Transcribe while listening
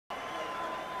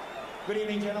Good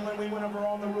evening, gentlemen. We went over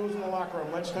all the rules in the locker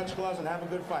room. Let's touch gloves and have a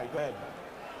good fight. Go ahead.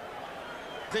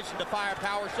 Position to fire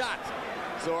power shots.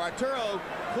 So Arturo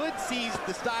could seize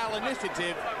the style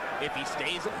initiative if he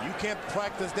stays. You can't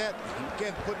practice that. You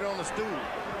can't put it on the stool.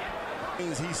 It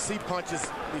means he see punches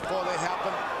before they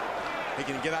happen. He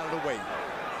can get out of the way.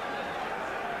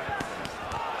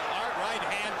 Hard right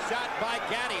hand shot by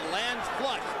Gatti lands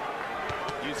flush.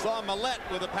 You saw Millett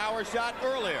with a power shot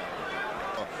earlier.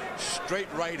 Straight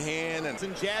right hand and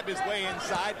jab his way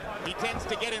inside. He tends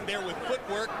to get in there with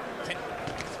footwork.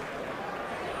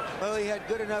 Well, he had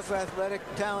good enough athletic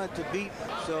talent to beat,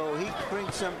 so he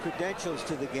brings some credentials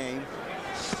to the game.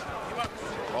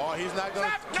 Oh, he's not going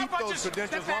to keep those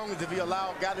credentials long as if he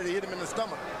allowed Gatti to hit him in the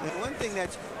stomach. And one thing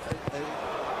that's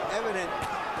evident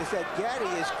is that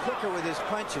Gatti is quicker with his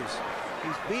punches.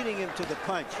 He's beating him to the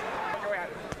punch.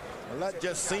 Well, that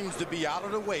just seems to be out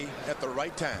of the way at the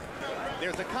right time.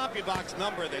 There's a CompuBox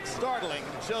number that's startling.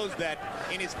 It shows that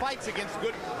in his fights against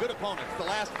good opponents, the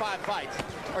last 5 fights,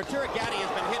 Arturo Gatti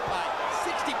has been hit by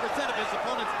 60% of his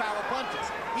opponent's power punches.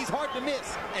 He's hard to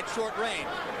miss at short range.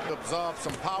 Absorb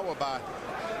some power by,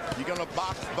 you're going to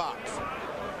box.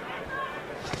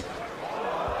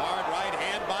 Hard right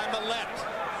hand by Millett.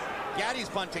 Gatti's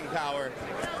punching power.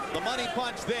 The money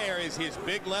punch there is his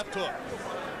big left hook.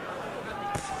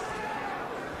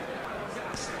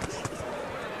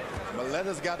 Millett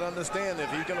has got to understand if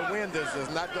he's going to win this,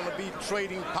 there's not going to be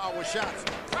trading power shots.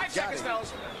 5 seconds,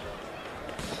 fellas.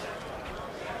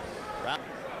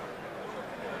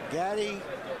 Gatti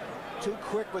too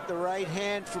quick with the right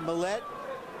hand for Millett.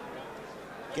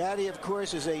 Gatti, of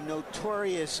course, is a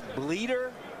notorious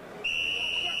bleeder,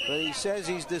 but he says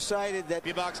he's decided that.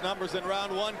 CompuBox numbers in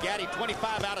round 1. Gatti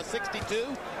 25 out of 62.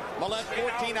 Millett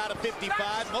 14 out of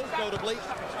 55. Most notably,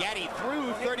 Gatti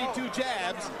threw 32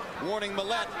 jabs, warning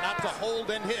Millett not to hold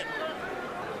and hit.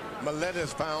 Millett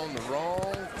has found the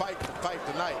wrong fight to fight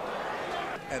tonight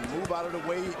and move out of the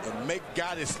way and make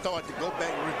Gatti start to go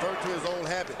back and revert to his old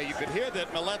habit. You could hear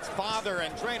that Millett's father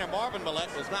and trainer Marvin Millett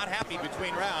was not happy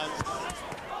between rounds,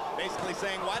 basically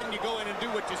saying, why didn't you go in and do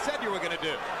what you said you were going to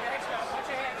do?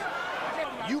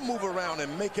 You move around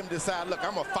and make him decide, look,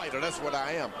 I'm a fighter, that's what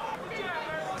I am.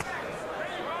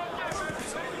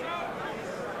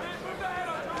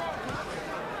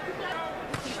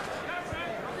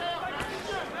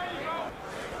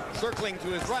 Circling to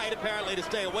his right, apparently to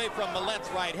stay away from Millett's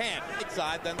right hand. Right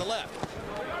side, then the left.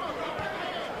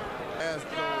 As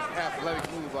those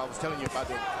athletic moves I was telling you about,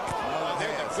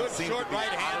 There's a good short right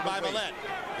hand by Millett.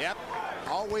 Yep.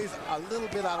 Always a little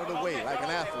bit out of the way, like an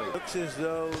athlete. Looks as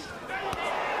though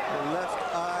the left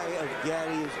eye of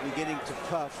Gatti is beginning to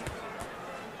puff.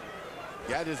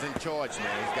 Gatti's in charge now.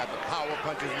 He's got the power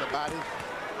punches in the body,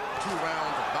 2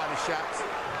 rounds of body shots,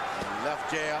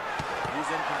 left jab. He's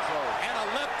in control. And a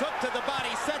left hook to the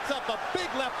body sets up a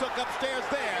big left hook upstairs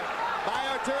there by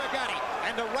Arturo Gatti.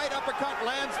 And a right uppercut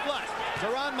lands flush.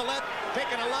 Terron Millett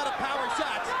taking a lot of power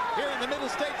shots here in the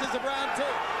middle stages of round 2.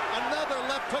 Another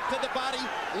left hook to the body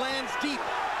lands deep.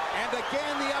 And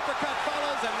again the uppercut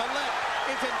follows, and Millett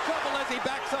is in trouble as he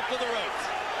backs up to the ropes.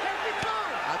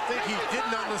 I think he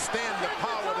didn't understand the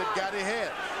power that Gatti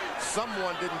had.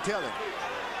 Someone didn't tell him.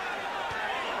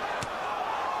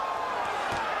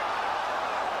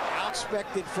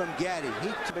 Expected from Gatti.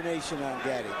 Heat combination on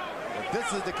Gatti. But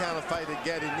this is the kind of fight that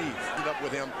Gatti needs. Get up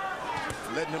with him,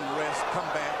 letting him rest, come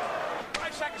back.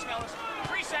 5 seconds, fellas.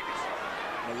 3 seconds.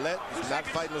 Millett is not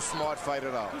fighting a smart fight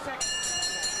at all. 2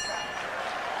 seconds.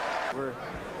 For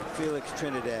Felix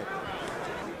Trinidad.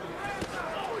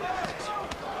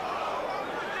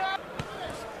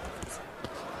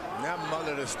 Now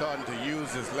Millett is starting to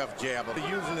use his left jab.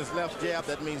 Using his left jab,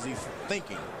 that means he's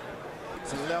thinking.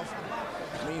 Some left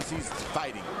means he's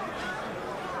fighting.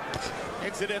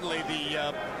 Incidentally,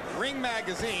 the Ring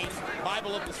Magazine,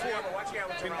 Bible of the Sport,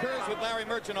 concurs with Larry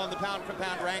Merchant on the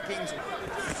pound-for-pound rankings.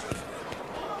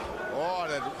 Oh,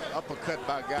 that uppercut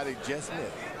by Gatti just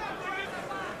missed.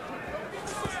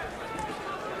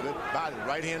 Good body,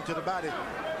 right hand to the body.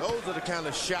 Those are the kind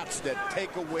of shots that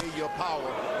take away your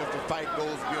power if the fight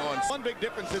goes beyond. One big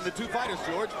difference in the two fighters,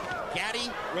 George.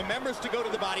 Gatti remembers to go to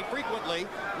the body frequently.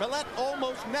 Millett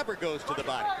almost never goes to the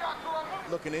body.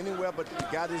 Looking anywhere but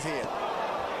got his head.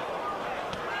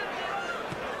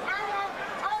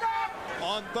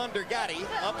 On Thunder, Gatti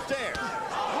upstairs.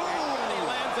 And he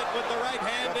lands it with the right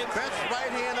hand. The best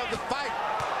right hand of the fight.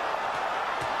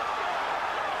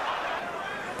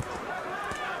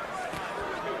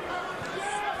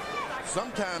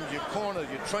 Sometimes your corner,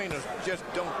 your trainers just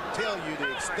don't tell you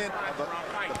the extent of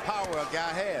the power a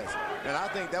guy has. And I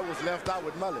think that was left out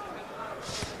with Millett.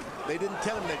 They didn't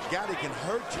tell him that Gatti can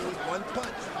hurt you with one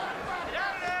punch.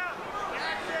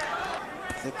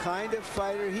 The kind of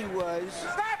fighter he was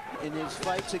in his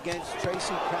fights against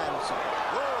Tracy Patterson.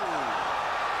 Whoa!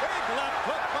 Big left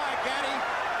hook by Gatti,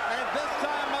 and this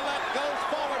time Millett goes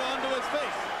forward onto his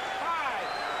face.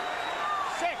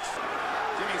 5, 6.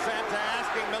 Jimmy Santa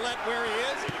asking Millett where he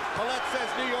is. Millett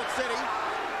says New York City.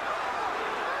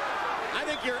 I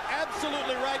think you're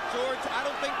absolutely right, George. I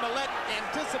don't think Millett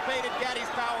anticipated Gatti's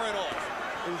power at all.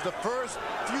 It was the first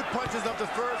few punches of the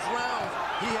first round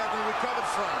he hasn't recovered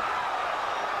from.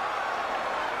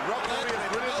 Referee is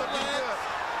really looking good.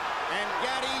 And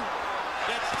Gatti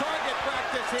gets target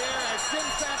practice here as Jim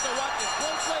Santa watches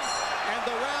closely, and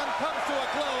the round comes to a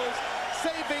close,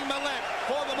 saving Millett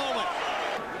for the moment.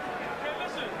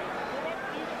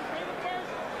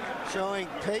 Showing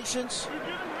patience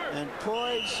and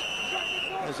poise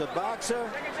as a boxer,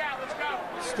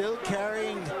 still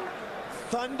carrying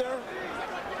thunder.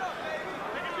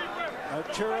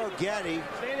 Arturo Gatti.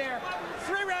 Stay there.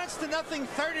 3-0,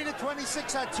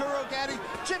 30-26, Arturo Gatti.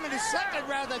 Jim, in his second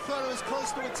round, I thought it was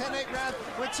close to a 10-8 round,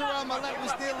 where Terron Millett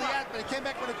was nearly at, but he came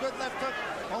back with a good left hook.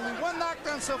 Only one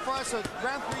knockdown so far, so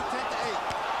round 3,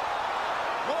 10-8.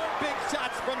 More big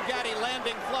shots from Gatti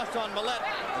landing flush on Millett.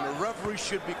 And the referee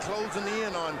should be closing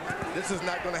in on this is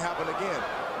not going to happen again.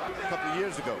 A couple of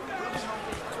years ago.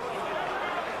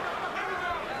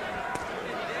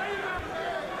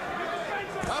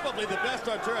 Probably the best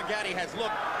Arturo Gatti has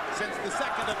looked since the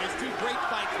second of his 2 great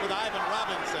fights with Ivan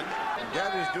Robinson.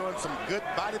 Gaddi's doing some good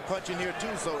body punching here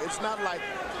too, so it's not like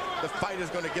the fight is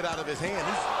going to get out of his hand.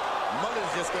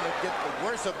 Mullet's just going to get the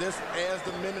worst of this as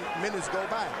the minutes go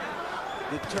by.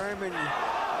 Determined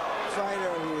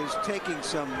fighter who is taking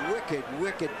some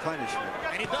wicked punishment.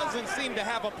 And he doesn't seem to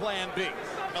have a plan B.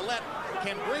 Millett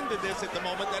can bring to this at the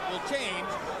moment that will change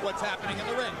what's happening in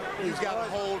the ring. You got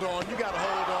to hold on. You got to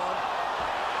hold on.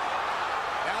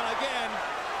 Down again.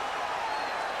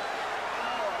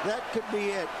 That could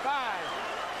be it. 5,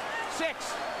 6,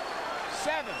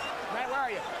 7. Matt, where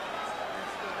are you?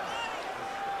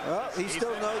 Well, he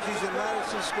still knows he's in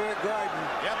Madison Square Garden.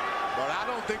 Yep. But I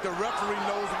don't think the referee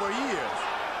knows where he is.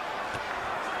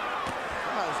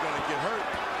 Somebody's going to get hurt.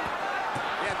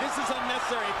 Yeah, this is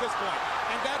unnecessary at this point.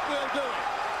 And that will do it.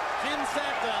 Jim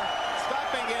Santa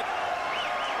stopping it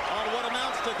on what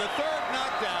amounts to the 3rd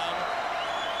knockdown.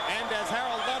 And as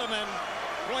Harold Letterman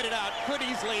pointed out, could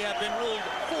easily have been ruled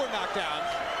 4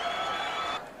 knockdowns.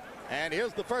 And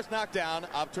here's the first knockdown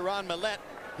of Terron Millett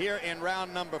here in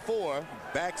round number 4.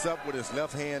 Backs up with his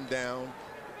left hand down.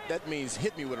 That means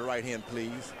hit me with a right hand,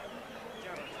 please.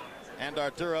 And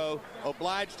Arturo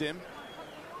obliged him.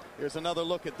 Here's another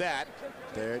look at that.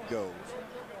 There it goes.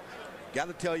 Got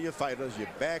to tell your fighters, you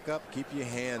back up, keep your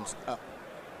hands up.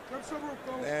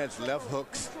 There's left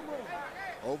hooks,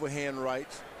 overhand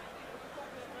rights,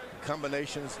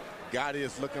 combinations. Gatti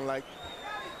is looking like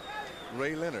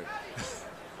Ray Leonard.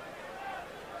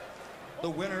 The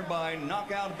winner by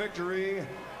knockout victory,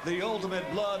 the ultimate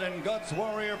blood and guts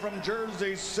warrior from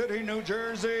Jersey City, New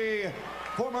Jersey,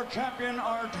 former champion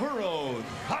Arturo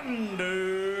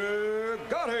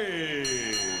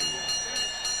Gatti.